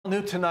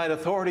New tonight,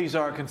 authorities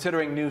are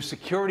considering new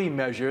security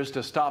measures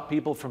to stop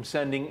people from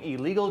sending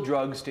illegal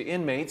drugs to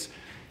inmates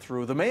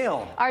through the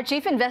mail. Our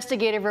chief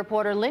investigative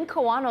reporter Lynn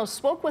Kawano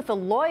spoke with a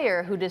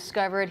lawyer who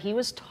discovered he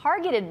was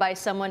targeted by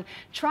someone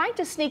trying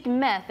to sneak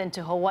meth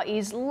into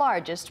Hawaii's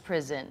largest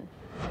prison.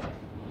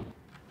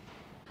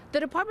 The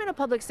Department of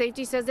Public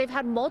Safety says they've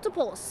had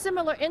multiple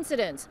similar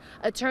incidents,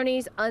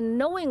 attorneys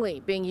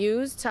unknowingly being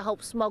used to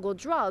help smuggle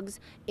drugs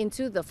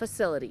into the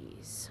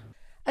facilities.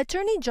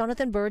 Attorney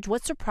Jonathan Burge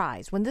was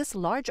surprised when this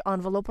large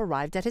envelope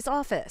arrived at his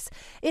office.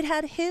 It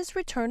had his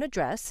return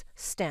address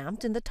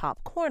stamped in the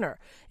top corner.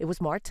 It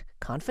was marked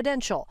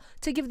confidential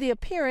to give the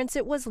appearance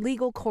it was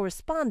legal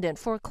correspondent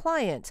for a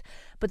client.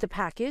 But the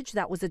package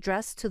that was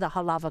addressed to the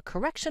Halava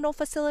Correctional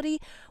Facility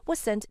was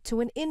sent to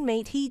an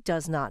inmate he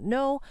does not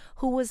know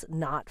who was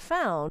not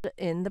found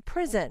in the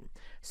prison.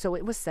 So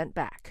it was sent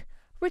back.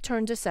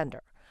 Return to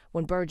sender.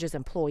 When Burge's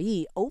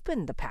employee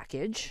opened the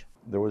package,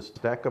 there was a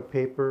stack of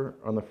paper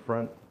on the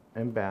front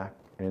and back,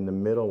 and in the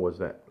middle was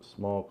that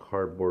small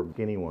cardboard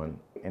skinny one,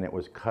 and it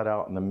was cut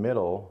out in the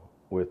middle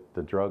with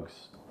the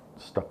drugs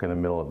stuck in the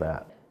middle of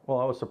that. Well,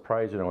 I was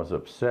surprised and I was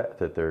upset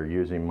that they're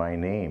using my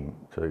name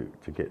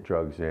to get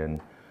drugs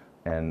in,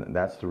 and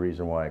that's the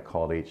reason why I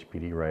called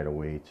HPD right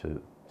away to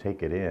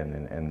take it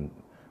in. And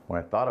when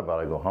I thought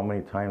about it, I go, how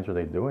many times are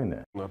they doing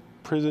that? In a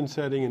prison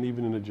setting and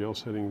even in a jail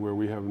setting where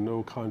we have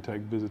no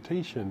contact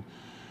visitation,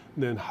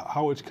 then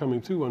how it's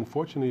coming through,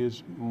 unfortunately,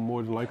 is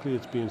more than likely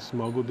it's being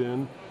smuggled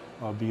in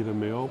via the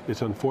mail.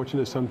 It's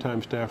unfortunate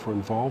sometimes staff are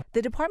involved.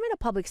 The Department of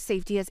Public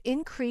Safety has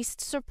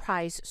increased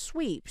surprise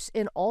sweeps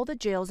in all the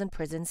jails and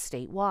prisons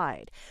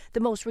statewide. The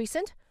most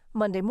recent,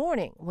 Monday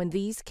morning, when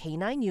these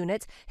K-9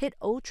 units hit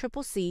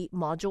OCCC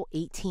Module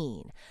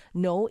 18.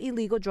 No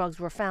illegal drugs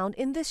were found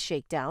in this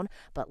shakedown,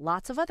 but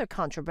lots of other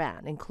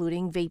contraband,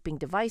 including vaping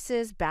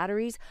devices,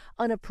 batteries,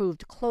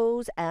 unapproved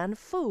clothes, and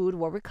food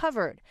were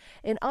recovered.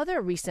 In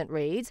other recent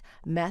raids,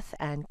 meth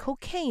and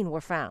cocaine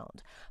were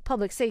found.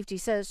 Public Safety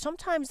says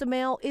sometimes the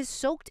mail is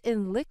soaked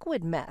in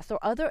liquid meth or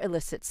other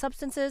illicit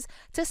substances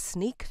to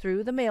sneak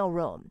through the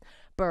mailroom.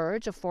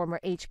 Burge, a former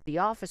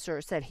HPD officer,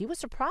 said he was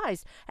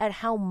surprised at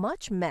how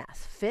much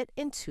meth fit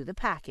into the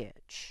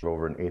package.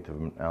 Over an eighth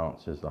of an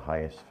ounce is the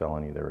highest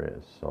felony there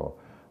is, so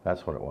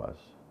that's what it was.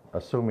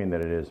 Assuming that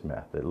it is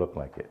meth, it looked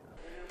like it.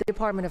 The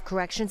Department of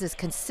Corrections is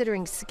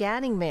considering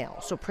scanning mail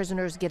so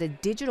prisoners get a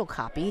digital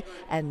copy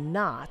and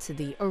not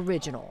the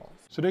original.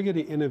 So they're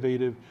getting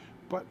innovative,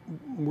 but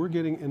we're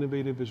getting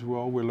innovative as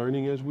well. We're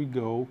learning as we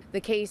go. The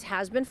case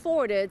has been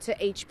forwarded to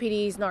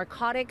HPD's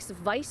Narcotics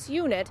Vice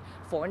Unit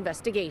for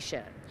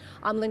investigation.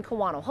 I'm Lynn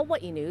Kawano,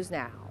 Hawaii News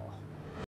Now.